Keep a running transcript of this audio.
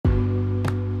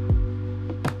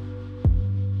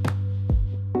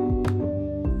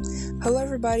Hello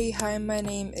everybody, hi, my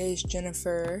name is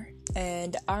Jennifer,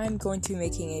 and I'm going to be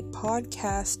making a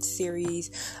podcast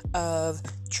series of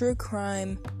true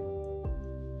crime,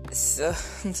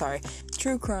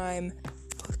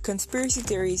 conspiracy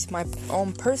theories, my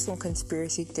own personal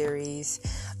conspiracy theories,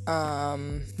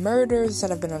 murders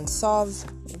that have been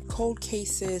unsolved, cold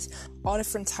cases, all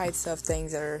different types of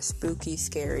things that are spooky,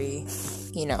 scary,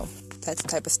 that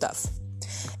type of stuff.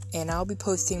 And I'll be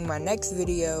posting my next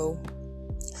video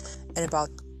in about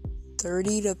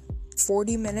 30 to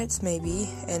 40 minutes maybe,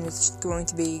 and it's going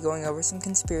to be going over some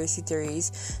conspiracy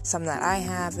theories, some that I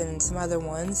have and some other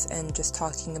ones, and just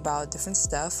talking about different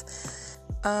stuff.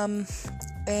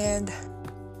 And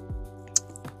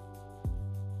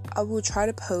I will try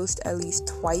to post at least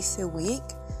twice a week,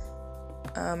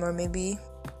 or maybe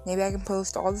I can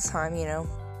post all the time,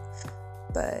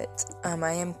 but I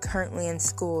am currently in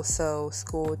school, so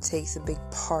school takes a big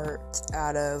part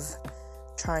out of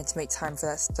trying to make time for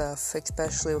that stuff,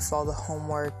 especially with all the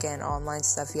homework and online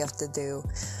stuff you have to do.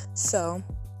 So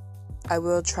I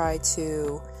will try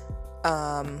to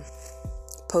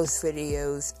post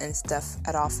videos and stuff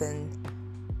at often,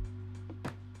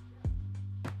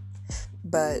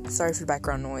 but sorry for the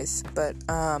background noise. But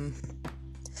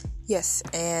yes,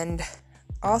 and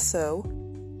also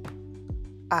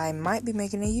I might be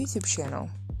making a YouTube channel,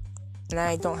 and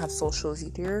I don't have socials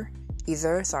either,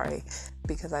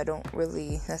 because I don't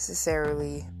really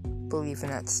necessarily believe in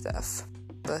that stuff.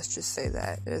 Let's just say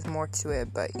that. There's more to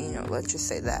it, but, let's just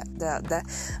say that.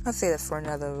 I'll say that for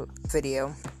another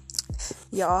video.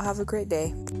 Y'all have a great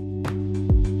day.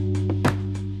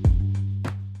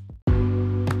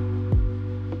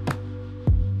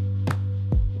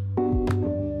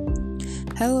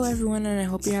 Hello, everyone, and I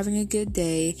hope you're having a good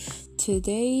day.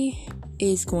 Today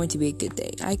is going to be a good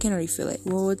day. I can already feel it.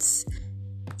 Well,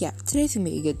 today's gonna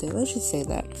be a good day. Let's just say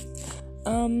that.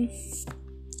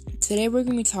 Today we're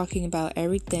gonna be talking about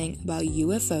everything about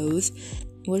UFOs,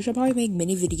 which I'll probably make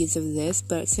many videos of this,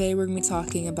 but today we're gonna be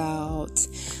talking about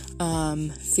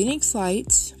Phoenix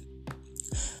Lights,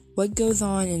 what goes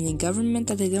on in the government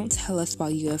that they don't tell us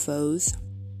about UFOs,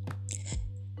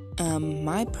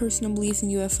 my personal beliefs in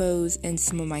UFOs, and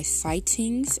some of my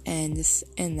sightings, and this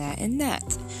and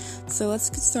that. So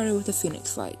let's get started with the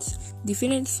Phoenix Lights. The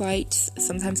Phoenix Lights,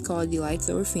 sometimes called the Lights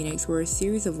over Phoenix, were a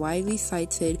series of widely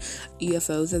cited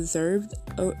UFOs observed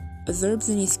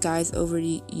in the skies over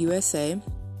the USA.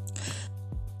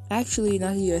 Actually,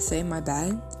 not the USA, my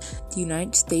bad. The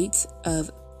United States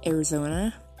of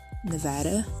Arizona,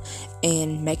 Nevada,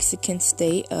 and Mexican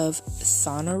state of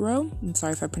Sonora. I'm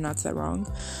sorry if I pronounced that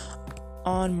wrong.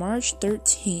 On March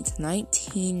 13th,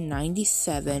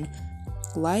 1997,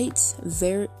 lights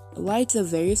of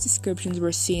various descriptions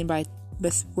were seen by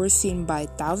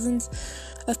thousands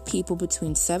of people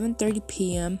between 7:30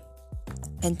 p.m.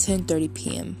 and 10:30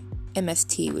 p.m.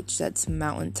 MST, which that's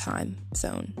Mountain Time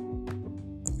Zone.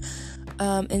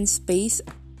 In a space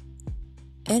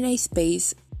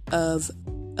of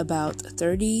about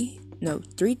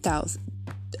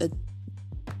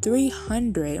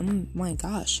 300. Oh my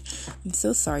gosh, I'm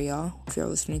so sorry, y'all, if you're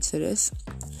listening to this.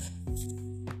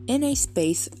 In a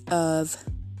space of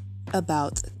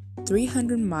about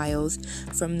 300 miles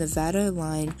from Nevada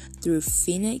line through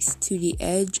Phoenix to the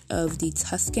edge of the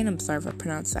Tuscan, I'm sorry if I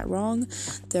pronounced that wrong,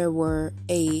 there were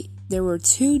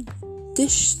two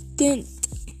distant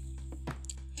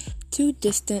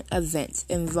events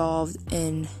involved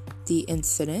in the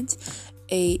incident.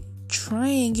 A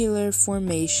triangular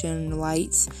formation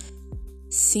lights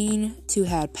seen to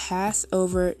have passed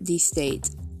over the state,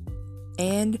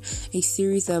 and a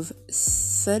series of a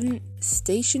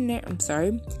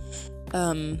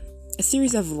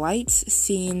series of lights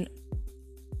seen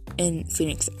in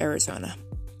Phoenix, Arizona.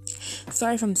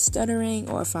 Sorry if I'm stuttering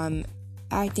or if I'm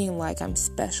acting like I'm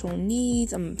special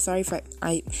needs. I'm sorry if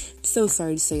I'm so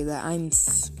sorry to say that. I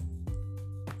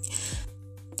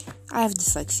have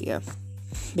dyslexia.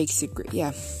 Big secret.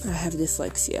 Yeah, I have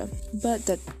dyslexia. But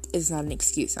that is not an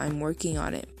excuse. I'm working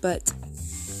on it. But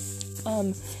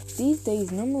these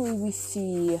days, normally we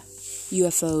see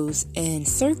UFOs in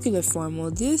circular form.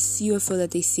 Well, this UFO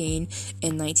that they seen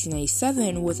in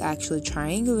 1997 was actually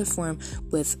triangular form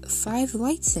with 5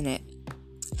 lights in it.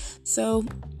 So,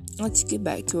 let's get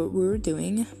back to what we were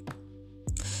doing.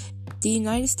 The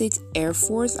United States Air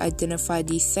Force identified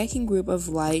the second group of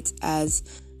lights as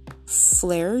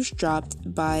flares dropped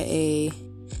by a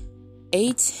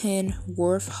A-10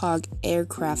 Warthog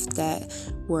aircraft that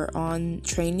were on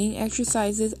training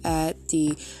exercises at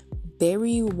the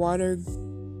Barry Water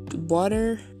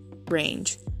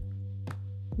Range,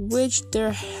 which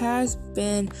there has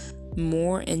been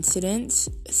more incidents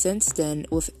since then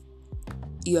with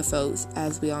UFOs,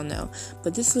 as we all know,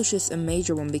 but this was just a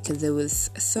major one because it was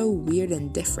so weird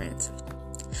and different.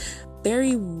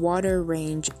 Berry Water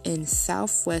Range in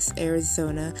southwest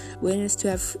Arizona, witness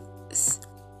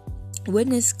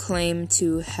claimed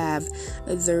to have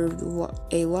observed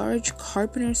a large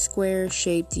Carpenter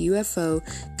Square-shaped UFO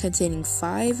containing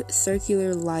 5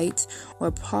 circular lights, or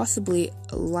possibly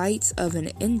lights of an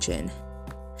engine.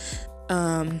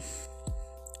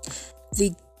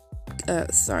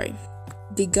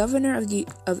 The governor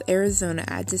of Arizona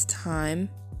at this time,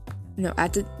 I'm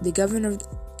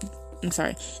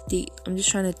just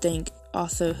trying to think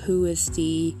also who is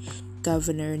the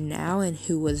governor now and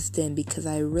who was then, because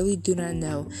I really do not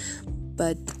know,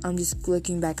 but I'm just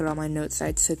looking back at all my notes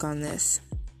I took on this.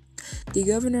 The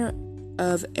governor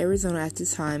of Arizona at the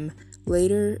time,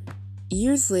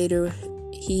 years later,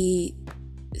 he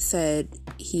said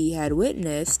he had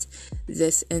witnessed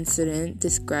this incident,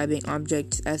 describing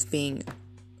objects as being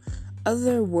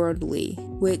otherworldly,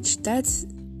 which that's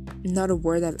not a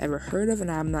word I've ever heard of,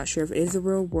 and I'm not sure if it is a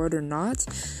real word or not.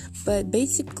 But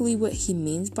basically what he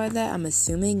means by that, I'm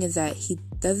assuming, is that he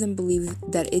doesn't believe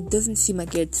that it doesn't seem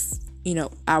like it's,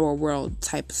 our world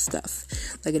type of stuff,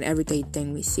 like an everyday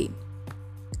thing we see.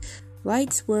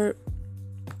 Lights were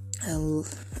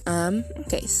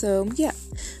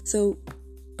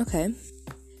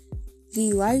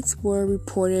the lights were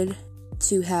reported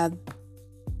to have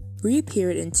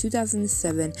reappeared in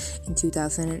 2007 and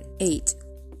 2008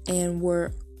 and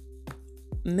were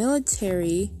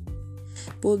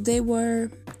they were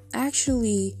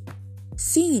actually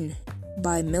seen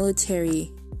by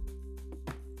military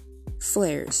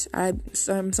flares. I'm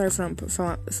sorry if I'm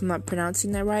not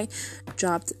pronouncing that right.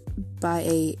 Dropped by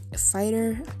a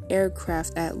fighter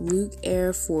aircraft at Luke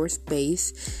Air Force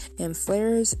Base, and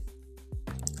flares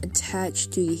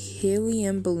attached to the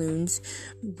helium balloons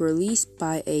released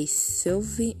by a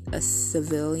civilian,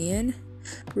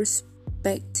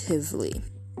 respectively.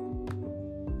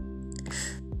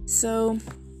 So,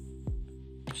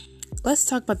 let's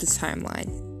talk about the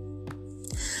timeline.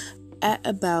 At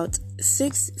about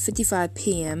 6:55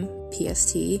 p.m.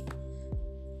 PST,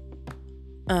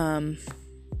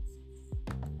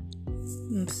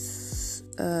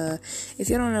 if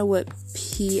you don't know what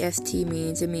PST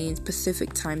means, it means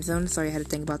Pacific Time Zone. Sorry, I had to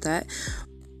think about that.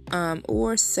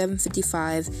 Or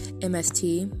 7:55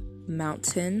 MST,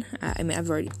 Mountain.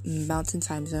 Mountain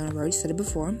Time Zone. I've already said it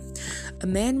before. A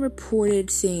man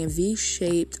reported seeing a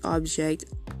V-shaped object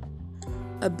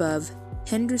above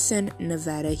Henderson,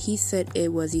 Nevada. He said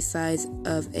it was the size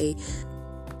of a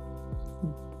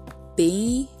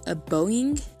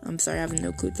Boeing. I'm sorry, I have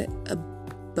no clue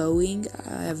Boeing,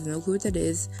 I have no clue what that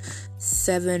is.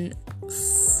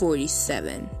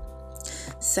 747.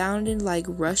 Sounded like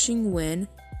rushing wind.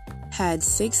 Had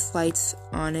 6 lights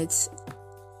on its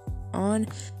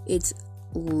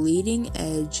leading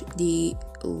edge. The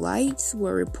lights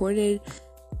were reportedly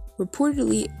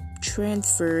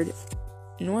transferred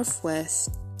northwest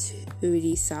to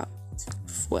the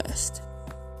southwest.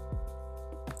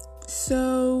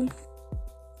 So,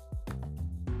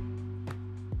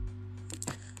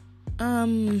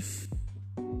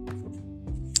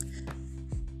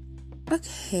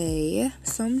 okay,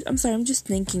 so I'm sorry, I'm just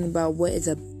thinking about what is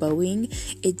a Boeing.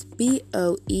 It's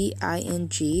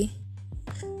Boeing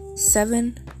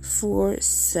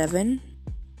 747,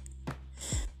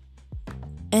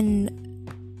 and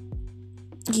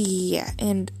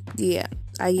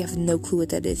I have no clue what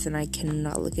that is, and I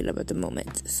cannot look it up at the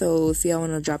moment. So if y'all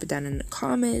want to drop it down in the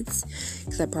comments,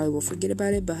 because I probably will forget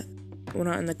about it, but we're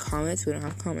not in the comments. We don't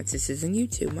have comments. This isn't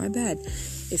YouTube. My bad.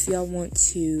 If y'all want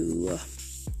to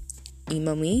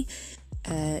email me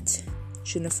at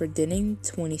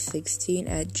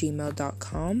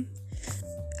jenniferdenning2016@gmail.com.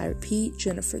 I repeat,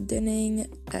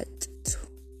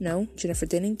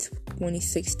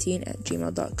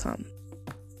 jenniferdenning2016@gmail.com.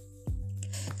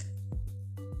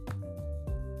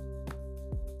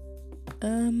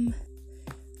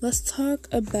 Let's talk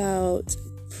about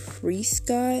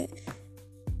Prescott.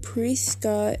 It's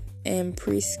called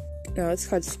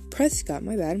Prescott,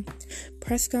 my bad.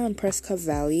 Prescott and Prescott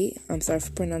Valley. I'm sorry if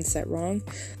I pronounced that wrong.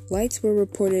 Lights were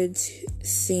reported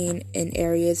seen in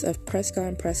areas of Prescott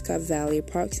and Prescott Valley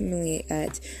approximately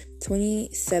at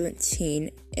 2017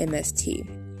 MST.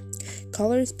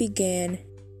 Callers began,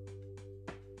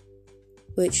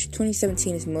 which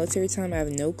 2017 is military time. I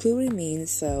have no clue what it means,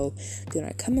 so do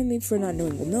not come at me for not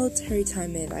knowing what military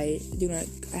time is. I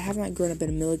have not grown up in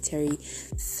a military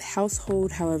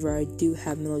household. However, I do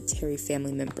have military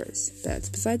family members. That's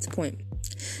besides the point.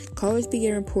 Callers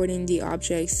began reporting the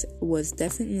objects was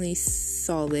definitely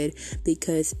solid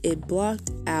because it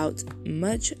blocked out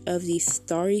much of the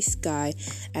starry sky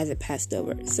as it passed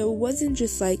over. So it wasn't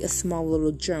just like a small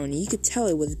little drone. You could tell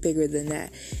it was bigger than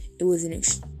that. It was an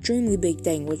extremely big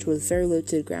thing, which was very low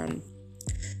to the ground.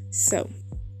 So,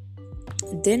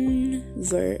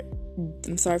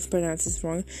 I'm sorry if I pronounced this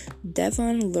wrong.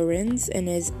 Devon Lorenz and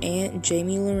his aunt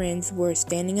Jamie Lorenz were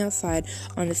standing outside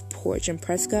on his porch in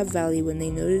Prescott Valley when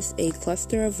they noticed a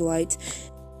cluster of lights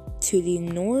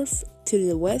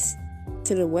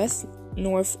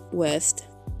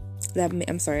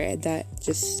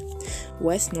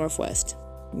west northwest.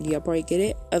 You'll probably get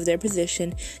it. Of their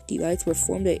position, the lights were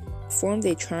formed a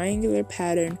triangular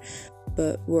pattern,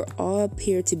 but were all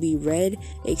appeared to be red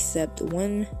except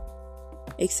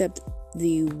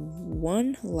the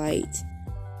one light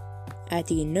at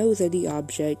the nose of the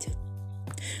object,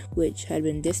 which had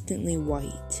been distantly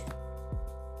white.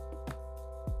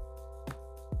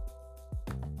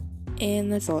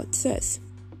 And that's all it says.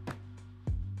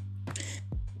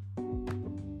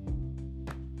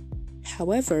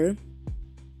 However,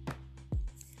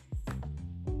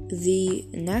 the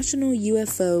National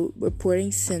UFO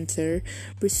Reporting Center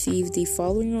received the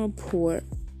following report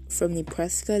from the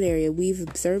Prescott area. We've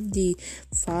observed the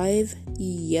 5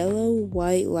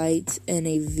 yellow-white lights in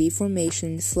a V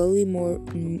formation,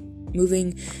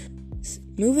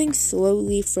 moving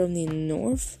slowly from the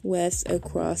northwest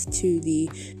across to the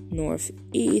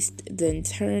northeast, then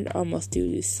turned almost due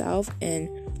to south and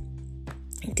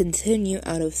continue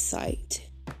out of sight.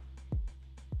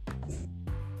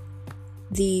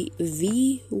 The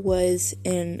V was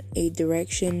in a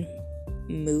direction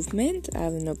movement. I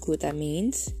have no clue what that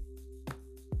means.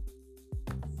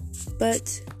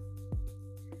 But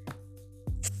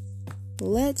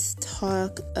let's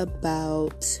talk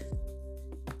about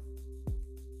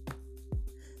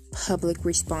public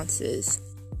responses.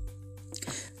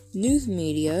 News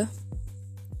media.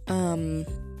 There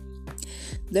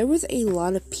was a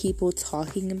lot of people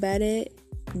talking about it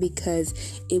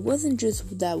because it wasn't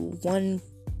just that one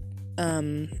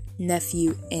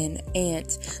nephew and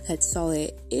aunt that saw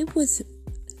it. It was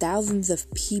thousands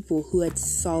of people who had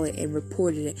saw it and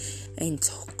reported it and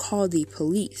called the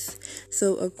police.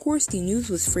 So of course the news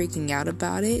was freaking out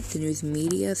about it. The news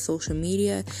media, social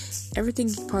media, everything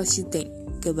you possibly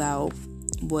think about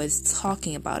was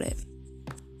talking about it.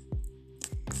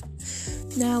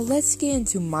 Now let's get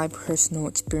into my personal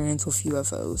experience with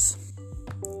UFOs.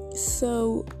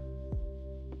 So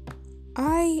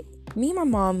me and my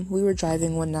mom, we were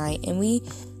driving one night and we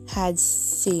had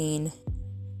seen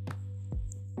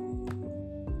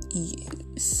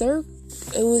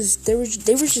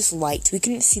they were just lights. We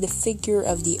couldn't see the figure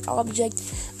of the object,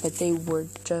 but they were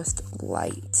just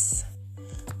lights.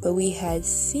 But we had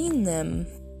seen them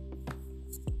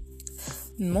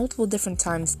multiple different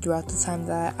times throughout the time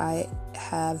that I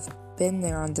have been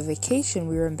there on the vacation.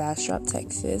 We were in Bastrop,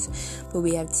 Texas, but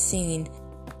we have seen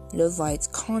those lights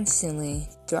constantly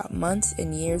throughout months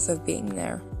and years of being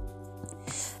there.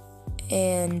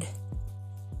 And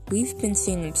we've been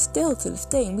seeing them still to this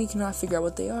day, and we cannot figure out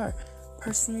what they are.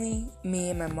 Personally,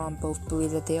 me and my mom both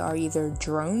believe that they are either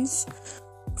drones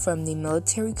from the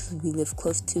military, because we live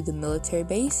close to the military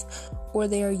base, or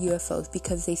they are UFOs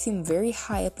because they seem very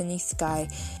high up in the sky,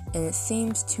 and it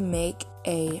seems to make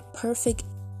a perfect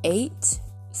 8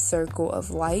 circle of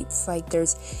lights. Like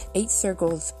there's 8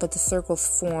 circles, but the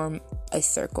circles form a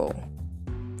circle,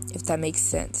 if that makes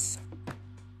sense.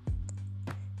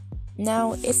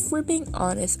 Now, if we're being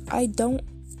honest, I don't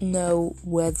know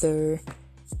whether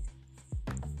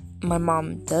my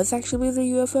mom does actually believe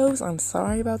they're UFOs. I'm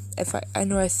sorry about if I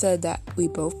know I said that we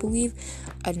both believe.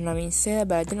 I did not mean to say that,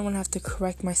 but I didn't want to have to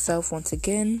correct myself once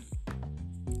again.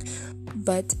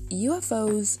 But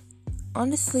UFOs,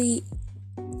 honestly,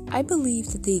 I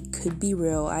believe that they could be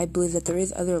real. I believe that there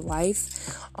is other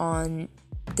life on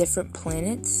different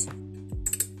planets.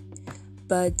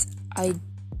 But I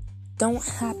don't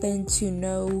happen to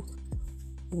know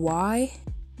why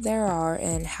there are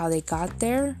and how they got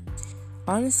there.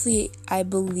 Honestly, I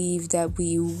believe that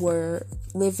we were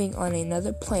living on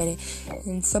another planet,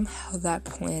 and somehow that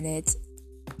planet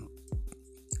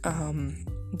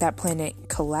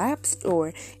collapsed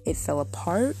or it fell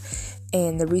apart.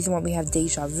 And the reason why we have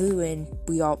deja vu, and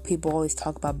people always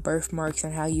talk about birthmarks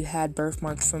and how you had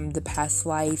birthmarks from the past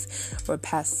life or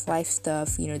past life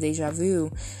stuff, deja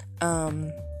vu,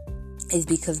 is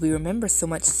because we remember so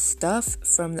much stuff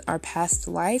from our past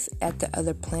life at the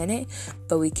other planet,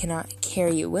 but we cannot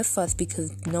carry it with us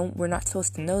because we're not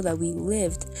supposed to know that we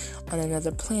lived on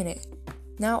another planet.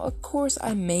 Now, of course,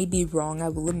 I may be wrong, I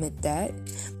will admit that,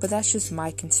 but that's just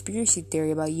my conspiracy theory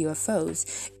about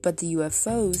UFOs. But the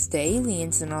UFOs, the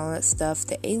aliens and all that stuff,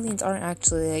 the aliens aren't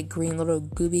actually like green little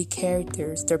gooby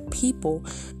characters. They're people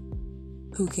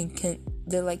who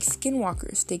they're like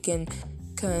skinwalkers. They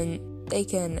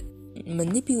can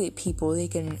manipulate people, they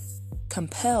can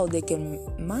compel, they can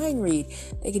mind read,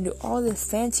 they can do all this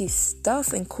fancy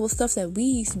stuff and cool stuff that we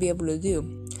used to be able to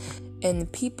do.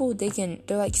 And people, they're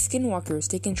like skinwalkers.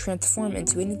 They can transform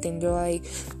into anything. They're like,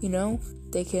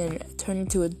 they can turn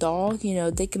into a dog.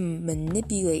 They can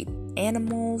manipulate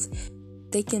animals.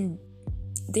 They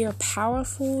are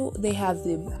powerful. They have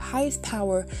the highest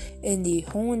power in the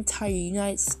whole entire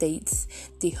United States,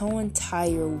 the whole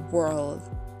entire world.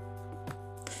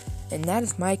 And that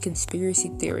is my conspiracy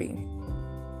theory.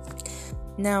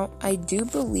 Now, I do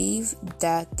believe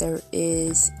that there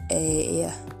is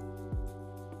a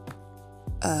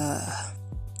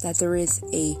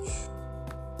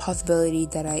possibility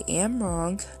that I am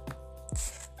wrong.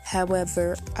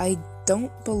 However, I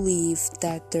don't believe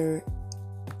that there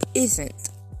isn't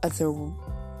other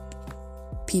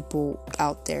people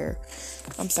out there.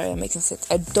 I'm sorry, I'm making sense.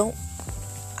 I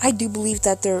do believe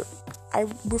that I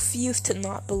refuse to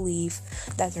not believe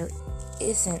that there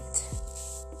isn't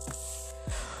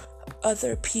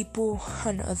other people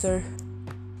on other...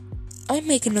 I'm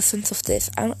making no sense of this.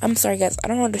 I'm sorry, guys. I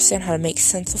don't understand how to make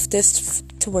sense of this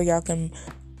to where y'all can...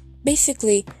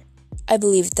 Basically, I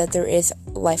believe that there is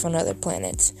life on other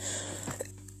planets.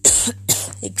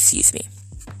 Excuse me.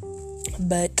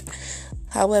 But,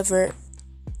 however,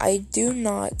 I do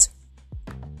not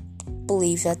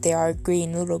believe that they are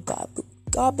green little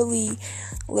gobbly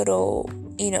little,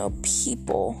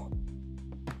 people.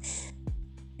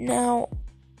 Now,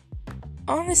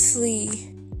 honestly,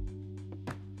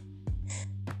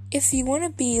 if you want to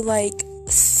be like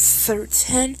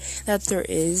certain that there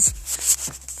is,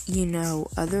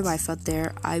 other life out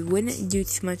there, I wouldn't do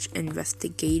too much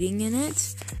investigating in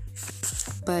it.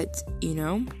 But,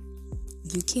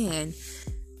 you can.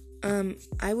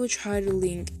 I would try to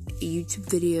link YouTube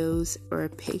videos or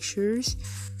pictures,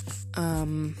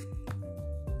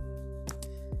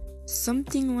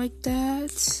 something like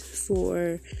that,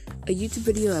 for a YouTube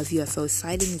video of UFO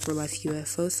sightings, real life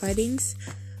UFO sightings.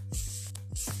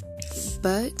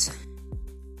 But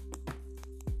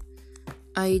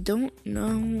I don't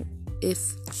know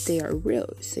if they are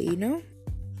real, so yeah,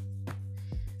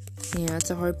 that's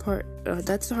the hard part.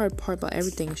 That's the hard part about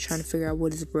everything, is trying to figure out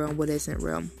what is real and what isn't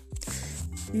real.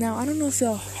 Now, I don't know if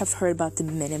y'all have heard about the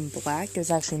Men in Black.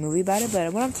 There's actually a movie about it,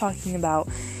 but what I'm talking about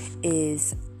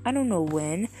is, I don't know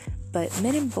when, but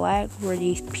Men in Black were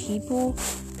these people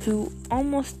who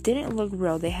almost didn't look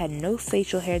real. They had no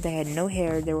facial hair, they had no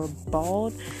hair, they were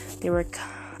bald, they were,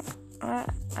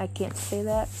 I can't say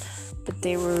that, but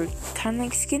they were kind of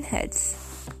like skinheads.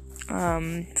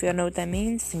 If y'all know what that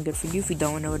means, then good for you. If you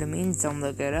don't know what it means, don't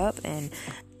look it up, and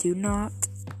do not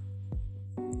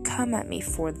come at me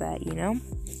for that,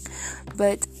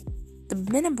 But the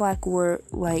Men in Black were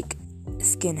like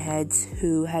skinheads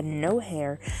who had no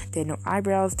hair, they had no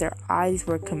eyebrows, their eyes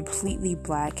were completely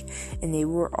black, and they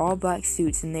wore all black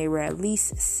suits, and they were at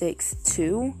least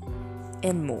 6'2"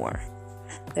 and more.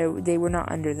 They were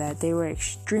not under that. They were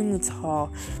extremely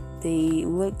tall. They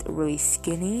looked really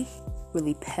skinny,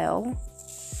 really pale.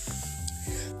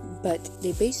 But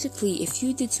they basically, if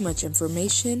you did too much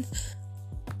information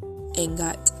and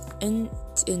got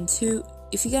into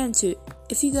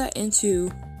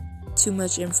too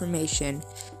much information,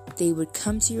 they would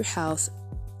come to your house,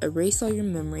 erase all your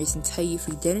memories, and tell you if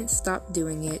you didn't stop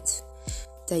doing it,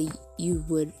 that you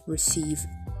would receive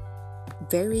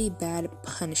very bad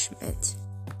punishment.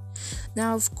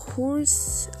 Now, of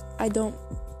course, I don't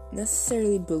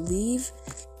necessarily believe,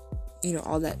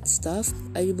 all that stuff.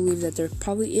 I do believe that there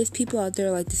probably is people out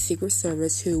there like the Secret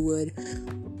Service who would,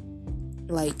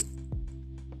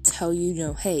 tell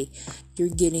you, hey, you're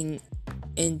getting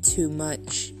into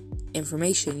much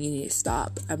information, you need to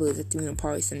stop. I believe that they're going to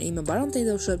probably send an email, but I don't think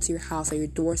they'll show up to your house or your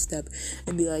doorstep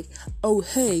and be like, oh,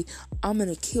 hey, I'm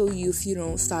going to kill you if you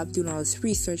don't stop doing all this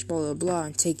research, blah, blah, blah,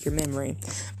 and take your memory.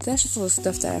 But that's just all the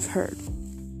stuff that I've heard.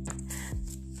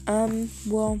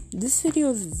 Well, this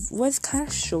video was kind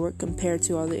of short compared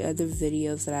to all the other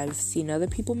videos that I've seen other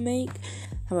people make.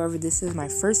 However, this is my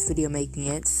first video making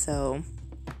it, so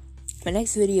my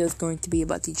next video is going to be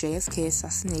about the JFK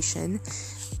assassination,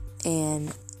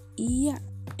 and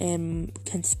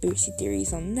conspiracy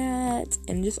theories on that,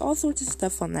 and just all sorts of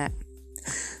stuff on that.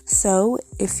 So,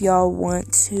 if y'all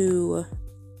want to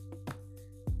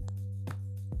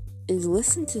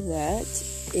listen to that,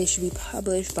 it should be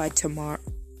published by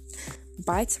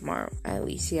by tomorrow, at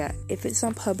least. Yeah, if it's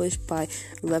not published by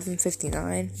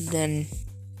 11:59, then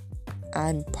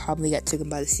I probably got taken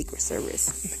by the Secret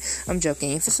Service. I'm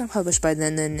joking. If it's not published by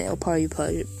then it'll probably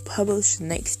be published the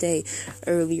next day,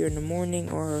 earlier in the morning,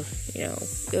 or,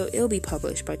 it'll be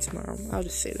published by tomorrow. I'll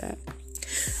just say that.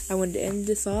 I wanted to end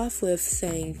this off with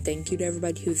saying thank you to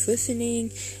everybody who's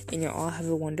listening, and you all have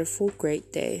a wonderful,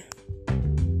 great day.